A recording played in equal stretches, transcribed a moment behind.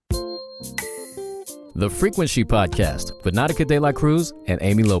The Frequency Podcast with Nautica De La Cruz and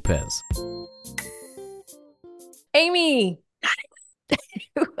Amy Lopez. Amy,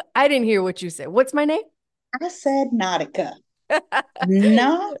 I didn't hear what you said. What's my name? I said Nautica.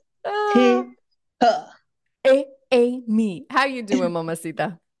 Nautica. Amy. How you doing,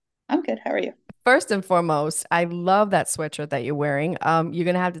 mamacita? I'm good. How are you? First and foremost, I love that sweatshirt that you're wearing. You're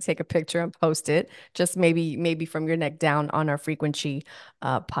gonna have to take a picture and post it, just maybe from your neck down on our Frequency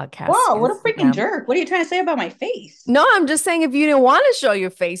podcast Wow, what a freaking Instagram. jerk. What are you trying to say about my face? No, I'm just saying if you didn't want to show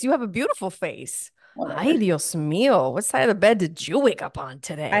your face, you have a beautiful face. Ay, Whatever. Dios mío. What side of the bed did you wake up on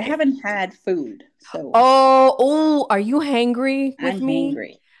today? I haven't had food, so Oh, are you hangry with I'm me?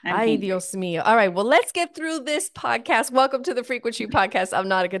 hangry. I'm Ay, hangry. Dios mío. All right, well, let's get through this podcast. Welcome to the Frequency Podcast. I'm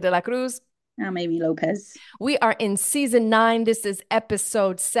Nautica De La Cruz. I'm Amy Lopez. We are in season 9. This is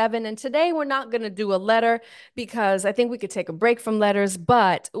episode 7. And today we're not going to do a letter because I think we could take a break from letters,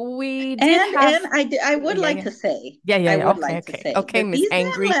 but we did have. I would Yeah, like yeah. to say, Yeah. Okay, that Miss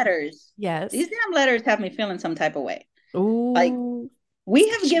Angry. Yes. these damn letters have me feeling some type of way. Like, Ooh. we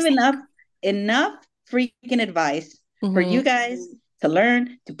have given up enough freaking advice for you guys to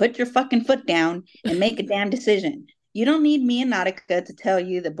learn to put your fucking foot down and make a damn decision. You don't need me and Nautica to tell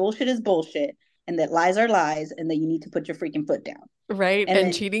you that bullshit is bullshit and that lies are lies and that you need to put your freaking foot down. Right. And And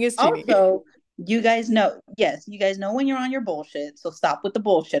then cheating is cheating. also, you guys know when you're on your bullshit. So stop with the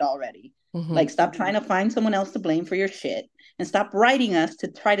bullshit already. Like, stop trying to find someone else to blame for your shit and stop writing us to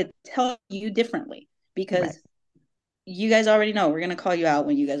try to tell you differently, because you guys already know we're going to call you out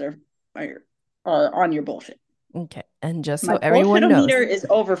when you guys are on your bullshit. Okay. And just My so everyone knows. meter is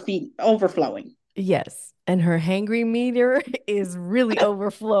overflowing. Yes. And her hangry meter is really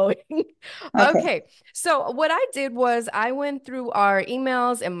overflowing. Okay. So what I did was I went through our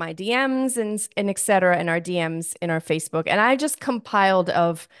emails and my DMs and et cetera, and our DMs in our Facebook. And I just compiled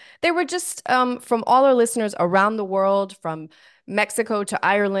they were just from all our listeners around the world, from Mexico to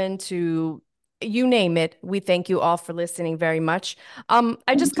Ireland to you name it. We thank you all for listening very much.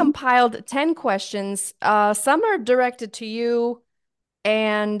 I just compiled 10 questions. Some are directed to you,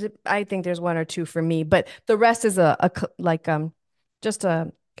 and I think there's one or two for me, but the rest is just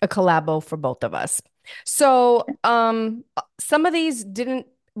a collabo for both of us. So some of these didn't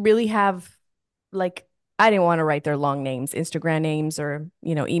really have, like, I didn't want to write their long names, Instagram names, or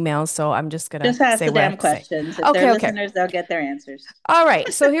emails. So I'm just gonna Just ask say the what I damn have to say. questions. If Okay, they're okay. listeners, they'll get their answers. All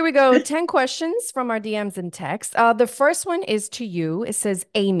right. So here we go. 10 questions from our DMs and text. The first one is to you. It says,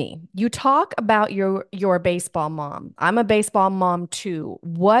 Amy, you talk about your baseball mom. I'm a baseball mom too.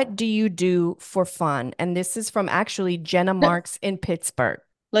 What do you do for fun? And this is from actually Jenna Marks in Pittsburgh.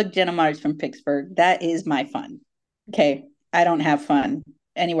 Look, Jenna Marks from Pittsburgh. That is my fun. Okay. I don't have fun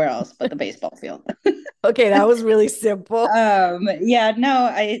anywhere else but the baseball field. Okay, that was really simple. Yeah,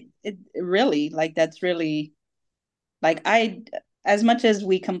 no, it really, like, that's really, like, as much as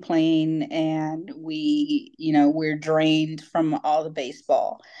we complain and we're drained from all the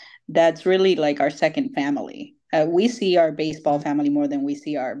baseball, that's really like our second family. We see our baseball family more than we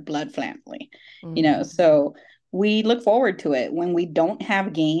see our blood family, so we look forward to it. When we don't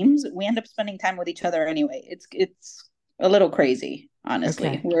have games, we end up spending time with each other anyway. It's a little crazy,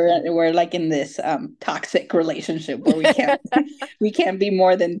 honestly. Okay. We're like in this toxic relationship where we can't be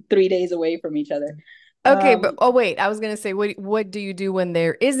more than 3 days away from each other. Okay, but wait, I was gonna say, what do you do when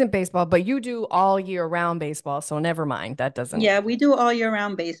there isn't baseball? But you do all year round baseball, so never mind. That doesn't. Yeah, we do all year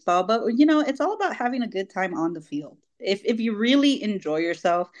round baseball, but it's all about having a good time on the field. If you really enjoy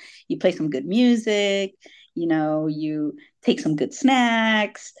yourself, you play some good music, you take some good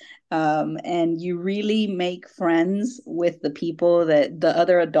snacks, and you really make friends with the people, the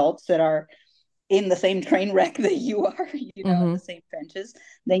other adults that are in the same train wreck that you are, in the same trenches,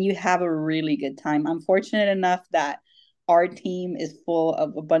 then you have a really good time. I'm fortunate enough that our team is full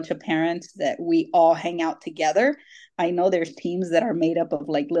of a bunch of parents that we all hang out together. I know there's teams that are made up of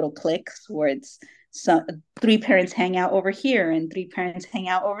like little cliques where it's 3 parents hang out over here and 3 parents hang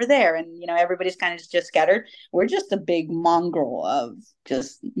out over there, and everybody's kind of just scattered. We're just a big mongrel of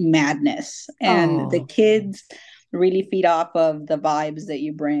just madness, and the kids really feed off of the vibes that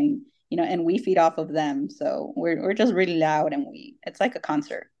you bring, and we feed off of them. So we're just really loud, and it's like a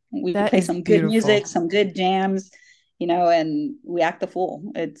concert. We play some good music, some good jams, and we act a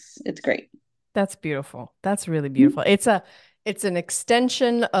fool. It's great. That's beautiful. That's really beautiful. It's an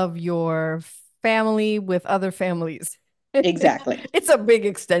extension of your family with other families. Exactly. It's a big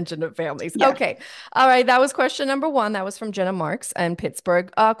extension of families. Yeah. Okay. All right. That was question number 1. That was from Jenna Marks and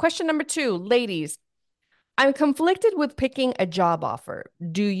Pittsburgh. Question number 2, ladies. I'm conflicted with picking a job offer.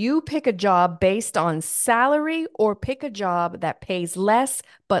 Do you pick a job based on salary or pick a job that pays less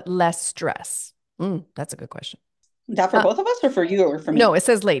but less stress? That's a good question. Is that for Uh, both of us or for you or for no, me? it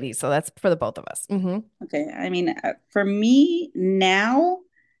says ladies, so that's for the both of us. Okay. I mean, for me now,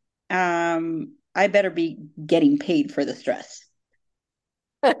 I better be getting paid for the stress.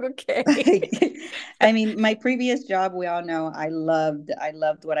 Okay. I mean, my previous job, we all know I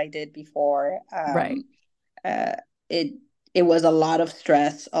loved what I did before. Right. Uh, it it was a lot of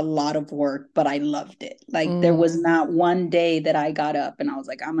stress, a lot of work, but I loved it. Like there Mm, was not one day that I got up and I was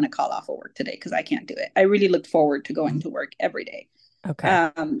like, I'm gonna call off of work today because I can't do it. I really looked forward to going to work every day.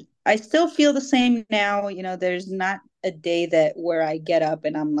 okay. I still feel the same now. You know, there's not a day that where I get up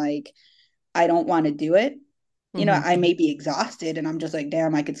and I'm like, I don't want to do it. You know, hmm I may be exhausted and I'm just like,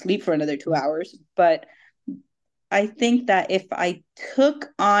 damn, I could sleep for another 2 hours. But I think that if I took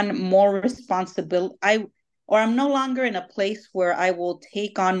on more responsibility, I'm no longer in a place where I will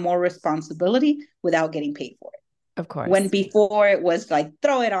take on more responsibility without getting paid for it. Of When course. before it was like,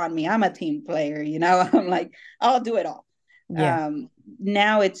 throw it on me. I'm a team player, you know. I'm like, I'll do it all. Yeah. Um,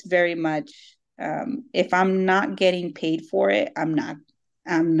 Now it's very much if I'm not getting paid for it, I'm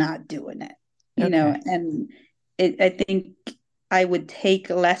not doing it, you know, Okay. and I think I would take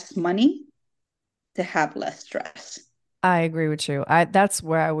less money to have less stress. I agree with you. That's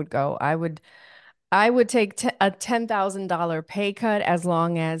where I would go. I would take a $10,000 pay cut as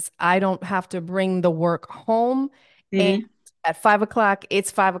long as I don't have to bring the work home. And Mm-hmm. at 5 o'clock,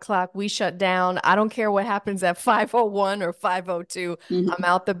 it's 5 o'clock. We shut down. I don't care what happens at 5:01 or 5:02. I'm Mm-hmm.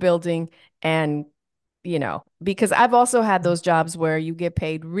 out the building and because I've also had those jobs where you get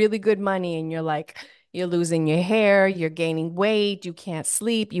paid really good money and you're like, you're losing your hair, you're gaining weight, you can't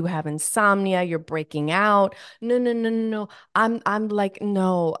sleep, you have insomnia, you're breaking out. No, no, no, no, no. I'm like,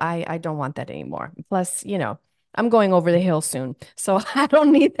 no, I don't want that anymore. Plus, I'm going over the hill soon. So I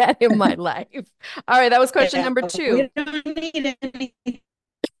don't need that in my life. All right, that was question Yeah, number two, we don't need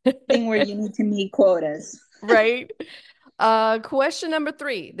anything where you need to meet quotas. right? Question number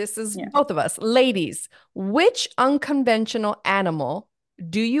three. This is Yeah, both of us. Ladies, which unconventional animal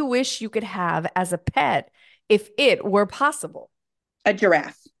do you wish you could have as a pet if it were possible? a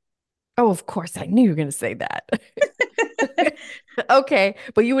giraffe. Oh, of course, I knew you were going to say that. Okay,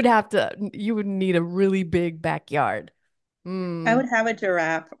 but you would need a really big backyard. I Hmm. would have a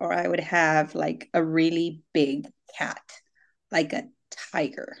giraffe, or I would have like a really big cat, like a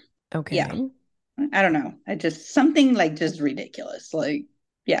tiger. Yeah, Okay. I don't know. I just something like just ridiculous. Like,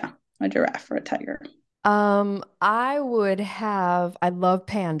 yeah, a giraffe or a tiger. I love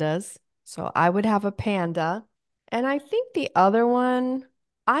pandas, so I would have a panda. And I think the other one,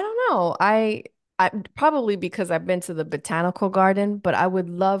 I don't know. I probably because I've been to the botanical garden, but I would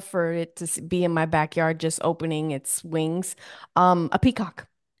love for it to be in my backyard, just opening its wings. A peacock.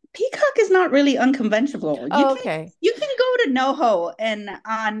 Peacock is not really unconventional. Oh, okay. You can go to NoHo and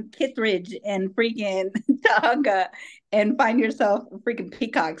on Kittredge and freaking Tauga and find yourself freaking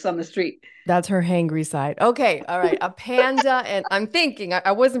peacocks on the street. That's her hangry side. Okay, all right. A panda, and I'm thinking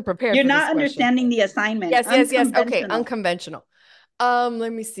I wasn't prepared You're for this not question. understanding the assignment. Yes, yes, yes. Okay, Unconventional. unconventional.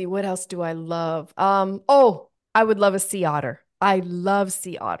 Let me see. What else do I love? Oh, I would love a sea otter. I love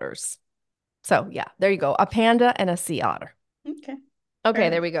sea otters. So yeah, there you go. A panda and a sea otter. Okay, fair Okay,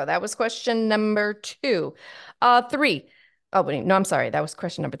 there enough. we go. That was question number two. Three. Oh, wait, no, I'm sorry. That was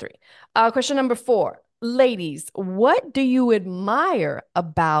question number three. Question number four. Ladies, what do you admire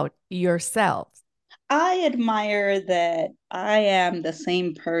about yourselves? I admire that I am the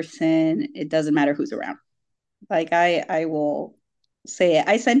same person. It doesn't matter who's around. Like I will say it.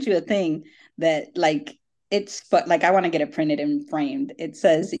 I sent you a thing that like but like I want to get it printed and framed. It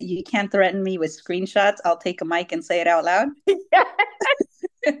says you can't threaten me with screenshots. I'll take a mic and say it out loud.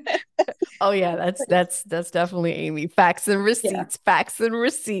 Oh yeah, that's definitely Amy. Facts and Yeah. receipts, facts and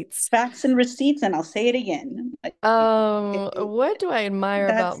receipts. Facts and receipts, and I'll say it again. Like, What do I admire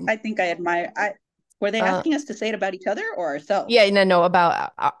about I think I admire. I Were they uh asking us to say it about each other or yeah, ourselves? no, no,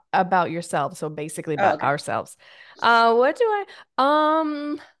 about yourself. So basically Oh, about okay. ourselves. What do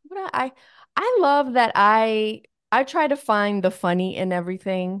what I love that I try to find the funny in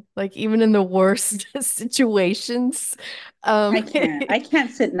everything, like even in the worst situations. Um I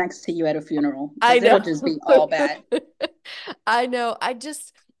can't sit next to you at a funeral I because it'll know. just be all bad. I know. I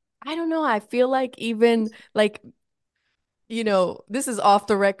don't know. I feel like even like this is off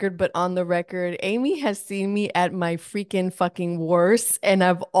the record, but on the record, Amy has seen me at my freaking fucking worst, and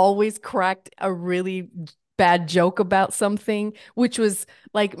I've always cracked a really bad joke about something, which was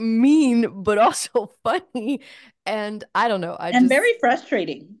like mean, but also funny. And I don't know, I And just very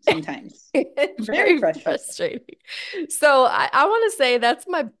frustrating sometimes. it's Very very frustrating. frustrating. So I want to say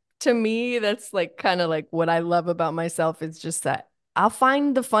to me, that's like kind of like what I love about myself is just that. I'll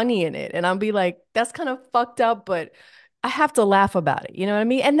find the funny in it and I'll be like, that's kind of fucked up, but I have to laugh about it. You know what I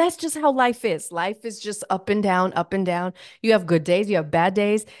mean? And that's just how life is. Life is just up and down, up and down. You have good days, you have bad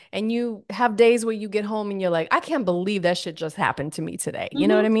days, and you have days where you get home and you're like, I can't believe that shit just happened to me today. You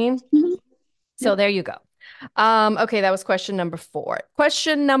know what I Hmm. mean? Hmm. So there you go. Okay, that was question number 4.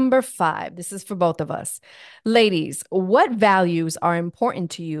 Question number 5. This is for both of us. Ladies, what values are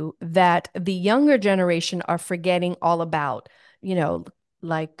important to you that the younger generation are forgetting all about? You know,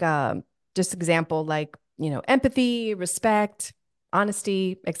 like just example, like, empathy, respect,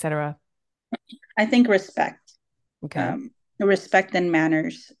 honesty, etc. I think respect. Okay. Respect and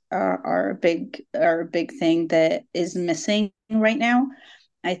manners are a big thing that is missing right now.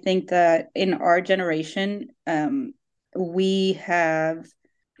 I think that in our generation, we have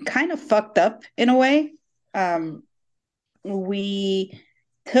kind of fucked up in a way. Um, we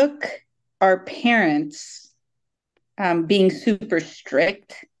took our parents being super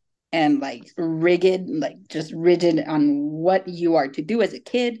strict and like rigid, like just rigid on what you are to do as a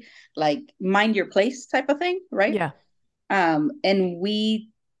kid, like mind your place type of thing, right? Yeah, And we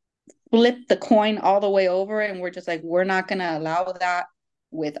flipped the coin all the way over and we're just like, we're not going to allow that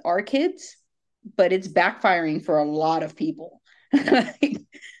with our kids, but it's backfiring for a lot of people. There's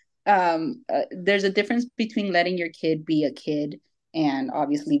a difference between letting your kid be a kid and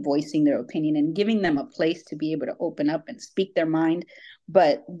obviously voicing their opinion and giving them a place to be able to open up and speak their mind.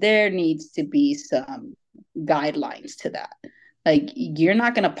 But there needs to be some guidelines to that. Like, you're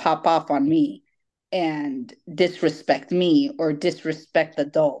not going to pop off on me and disrespect me or disrespect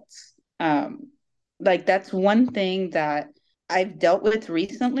adults. Like, that's one thing that I've dealt with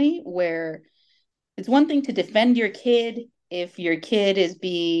recently where it's one thing to defend your kid if your kid is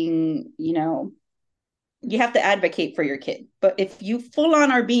being, you have to advocate for your kid. But if you full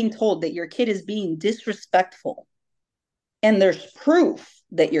on are being told that your kid is being disrespectful and there's proof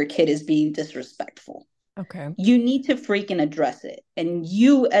that your kid is being disrespectful, okay. you need to freaking address it. And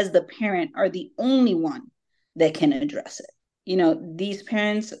you, as the parent, are the only one that can address it. These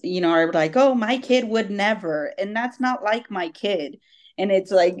parents, are like, oh, my kid would never. And that's not like my kid. And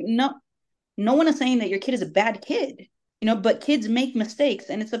it's like, no, no one is saying that your kid is a bad kid, but kids make mistakes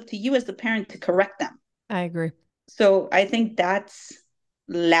and it's up to you as the parent to correct them. I agree. So I think that's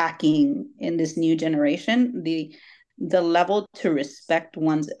lacking in this new generation. The level to respect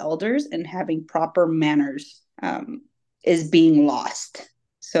one's elders and having proper manners is being lost.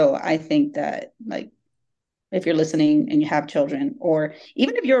 So I think that, like, if you're listening and you have children, or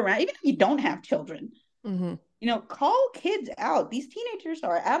even if you're around, even if you don't have children, Hmm. call kids out. These teenagers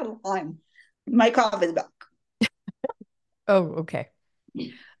are out of line. My cough is back. Oh, okay.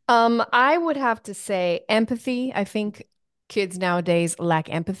 I would have to say empathy. I think kids nowadays lack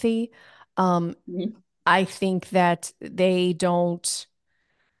empathy. Um, Mhm. I think that uh,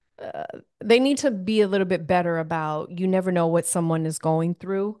 they need to be a little bit better about you never know what someone is going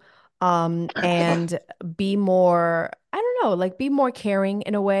through. And be more, I don't know, like be more caring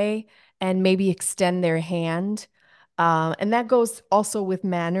in a way and maybe extend their hand. And that goes also with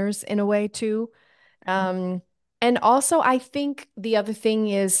manners in a way too. Um, and also I think the other thing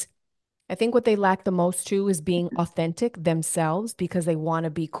is I think what they lack the most too is being authentic themselves because they want to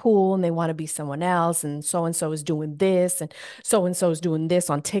be cool and they want to be someone else. And so is doing this and so is doing this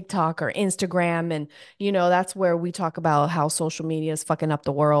on TikTok or Instagram. And, that's where we talk about how social media is fucking up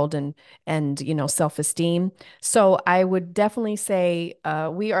the world and self-esteem. So I would definitely say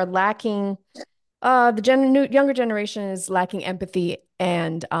we are lacking, younger generation is lacking empathy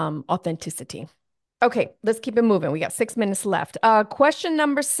and authenticity. Okay, let's keep it moving. We got 6 minutes left. Question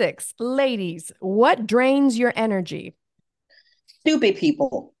number 6. Ladies, what drains your energy? Stupid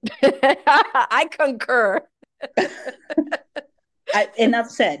people. I concur.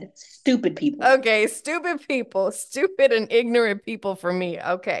 Enough said. Stupid people. Okay, stupid people, stupid and ignorant people for me.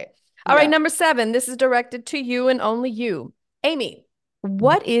 Okay. All right, Yeah. number 7. This is directed to you and only you. Amy,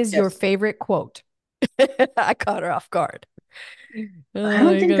 what is your Yes. favorite quote? I caught her off guard. I Oh don't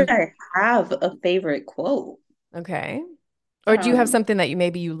my think God. I have a favorite quote. Okay. Or do you have Um, something that you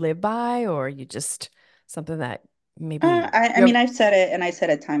maybe you live by, or you just something that maybe I you mean, have? I've said it and I said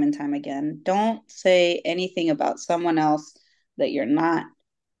it time and time again. Don't say anything about someone else that you're not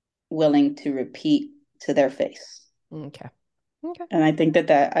willing to repeat to their face. Okay. Okay. And I think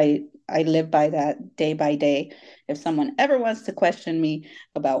that I live by that day by day. If someone ever wants to question me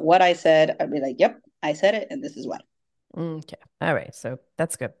about what I said, I'd be like, "Yep, I said it, and this is why." Okay. All right. So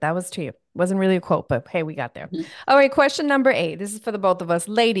that's good. That was to you. Wasn't really a quote, but hey, we got there. Mhm. All right. Question number 8. This is for the both of us.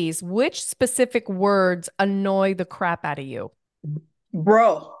 Ladies, which specific words annoy the crap out of you?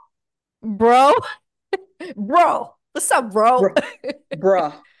 Bro, Bro, bro. What's up, bro? Bruh,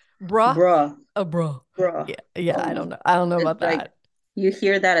 bruh, Bruh. bruh, Bro. bruh. Yeah, yeah, Oh I my. don't know. I don't know It's about like that. you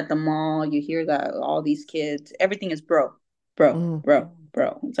hear that at the mall, you hear that all these kids, everything is bro, bro, Mm, bro,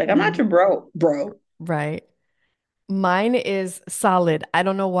 bro. It's like I'm not mm, your bro, bro. right. Mine is solid. I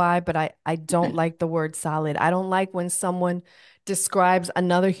don't know why, but I don't like the word solid. I don't like when someone describes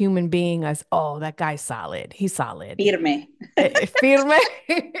another human being as, oh, that guy's solid. He's solid. Firme. Firme.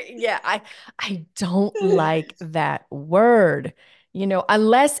 Yeah, I don't like that word.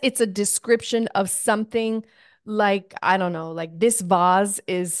 Unless it's a description of something like, I don't know, like this vase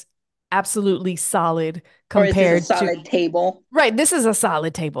is absolutely solid Or is this a compared to. solid table? Right, this is a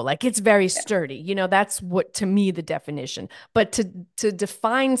solid table. Like it's very sturdy. That's what to me the definition. But to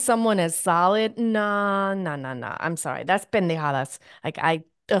define someone as solid, nah, nah, nah, nah. I'm sorry. That's pendejadas. Like I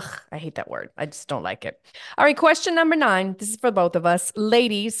hate that word. I just don't like it. All right, question number 9. This is for both of us.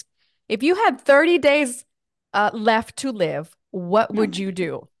 Ladies, if you had 30 days left to live, what Oh would my you God.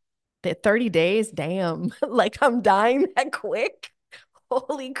 do? The 30 days? Damn. Like I'm dying that quick.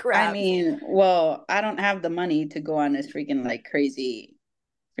 Holy I crap. mean, well, I don't have the money to go on this freaking like crazy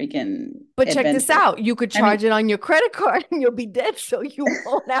freaking But check this adventure. out. You could I mean, charge it on your credit card and you'll be dead, so you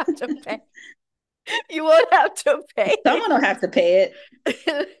won't have to pay. You won't have to pay someone will have to pay it.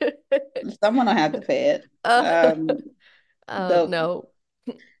 it. Someone will have to pay it. Uh, The no.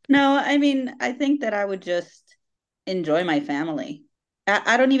 No, I mean, I think that I would just enjoy my family.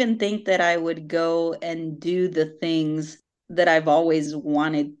 I don't even think that I would go and do the things that I've always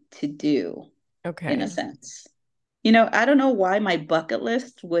wanted to do, in a Okay. sense. I don't know why my bucket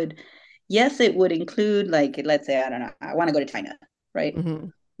list would, yes, it would include, like, let's say, I don't know, I want to go to China, right?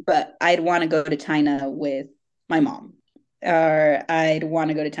 Hmm. But I'd want to go to China with my mom, or I'd want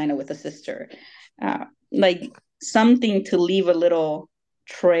to go to China with a sister. Like something to leave a little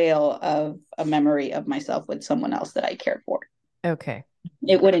trail of a memory of myself with someone else that I care for. Okay.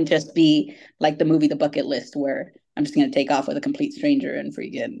 It wouldn't just be like the movie The Bucket List, where I'm just going to take off with a complete stranger and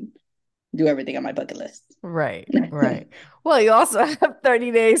freaking do everything on my bucket list. Right. Right. Well, you also have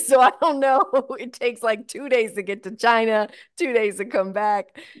 30 days, so I don't know. It takes like 2 days to get to China, 2 days to come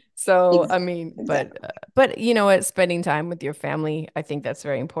back. So, I mean, but Exactly. but you know what? Spending time with your family, I think that's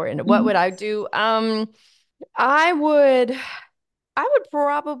very important. What would Mhm. I do? I would I would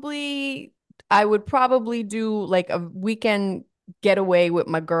probably I would probably do like a weekend getaway with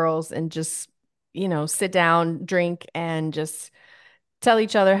my girls and just, sit down, drink, and just tell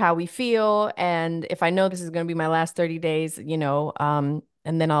each other how we feel. And if I know this is going to be my last 30 days,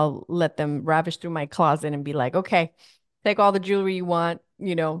 and then I'll let them ravish through my closet and be like, okay, take all the jewelry you want,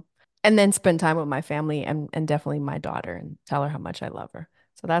 and then spend time with my family and definitely my daughter and tell her how much I love her.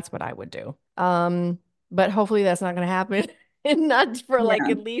 So that's what I would do. But hopefully that's not going to happen. And not for like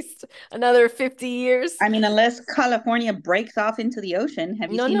Yeah. at least another 50 years. I mean, unless California breaks off into the ocean,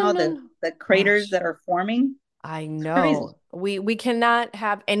 have you No, seen no, all no, the no. the craters Gosh. that are forming? I It's crazy. know. We cannot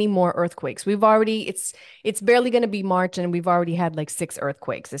have any more earthquakes. It's barely going to be March and we've already had like 6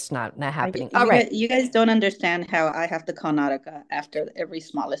 earthquakes. It's not Like happening. All you right. guys, you guys don't understand how I have to call Nautica after every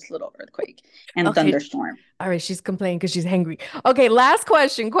smallest little earthquake and Okay. thunderstorm. All right, she's complaining because she's hangry. Okay, last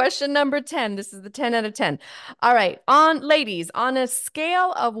question. Question number 10. This is the 10 out of 10. All right. Ladies, on a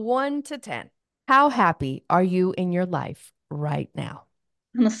scale of 1 to 10, how happy are you in your life right now?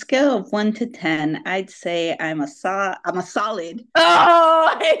 On a scale of 1 to 10, I'd say I'm a solid Oh,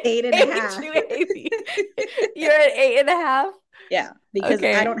 I eight and a hate half. you, Amy. You're at 8.5. Yeah, because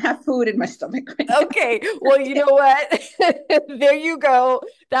I Okay. don't have food in my stomach right now. Okay. Well, you know what? There you go.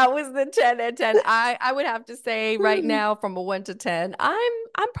 That was the 10 and 10. I would have to say right now from a 1 to 10,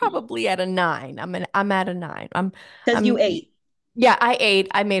 I'm probably at a 9. I'm at a 9. Because you I'm ate. Yeah, I ate.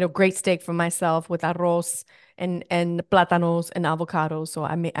 I made a great steak for myself with arroz and plátanos and avocados. So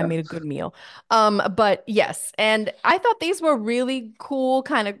I made a good meal. But yes, and I thought these were really cool,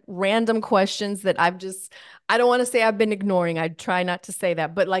 kind of random questions that I don't want to say I've been ignoring. I try not to say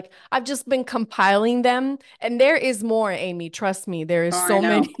that, but like I've just been compiling them. And there is more, Amy. Trust me, there is Oh, I so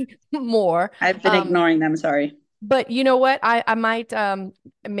know. many more. I've been Um, ignoring them. Sorry. but you know what? I might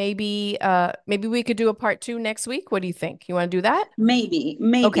maybe we could do a part 2 next week. What do you think? You want to do that? Maybe,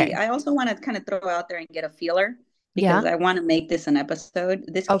 maybe. Okay. I also want to kind of throw out there and get a feeler because Yeah. I want to make this an episode.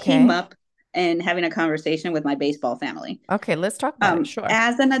 This came Okay. up in having a conversation with my baseball family. Okay, let's talk about it. Sure.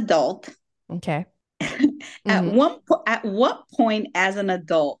 As an adult, Okay. at Hmm. at what point as an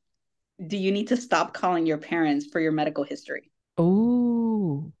adult do you need to stop calling your parents for your medical history?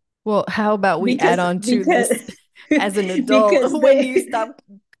 Ooh. Well, how about we add Because on to because this as an adult? because When do you they stop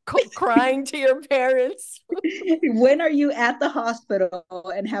crying to your parents. When are you at the hospital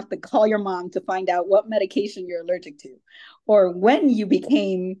and have to call your mom to find out what medication you're allergic to, or when you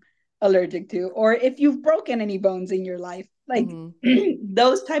became allergic to, or if you've broken any bones in your life? Like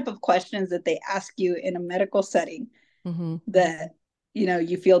those type of questions that they ask you in a medical setting that, you know,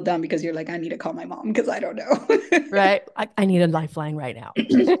 you feel dumb because you're like, I need to call my mom because I don't know. Right. I need a lifeline right now.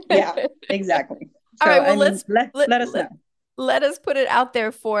 Yeah, exactly. All So, right. Well, I mean, let us know. Let us put it out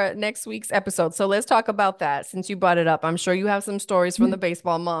there for next week's episode. So let's talk about that since you brought it up. I'm sure you have some stories from the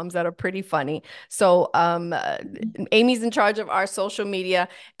baseball moms that are pretty funny. So Amy's in charge of our social media.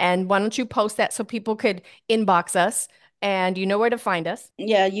 And why don't you post that so people could inbox us, and you know where to find us.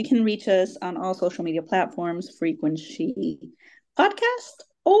 Yeah, you can reach us on all social media platforms, Frequency Podcast,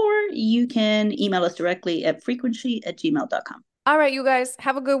 or you can email us directly at frequency@gmail.com. All right, you guys,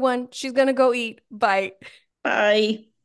 have a good one. She's going to go eat. Bye. Bye.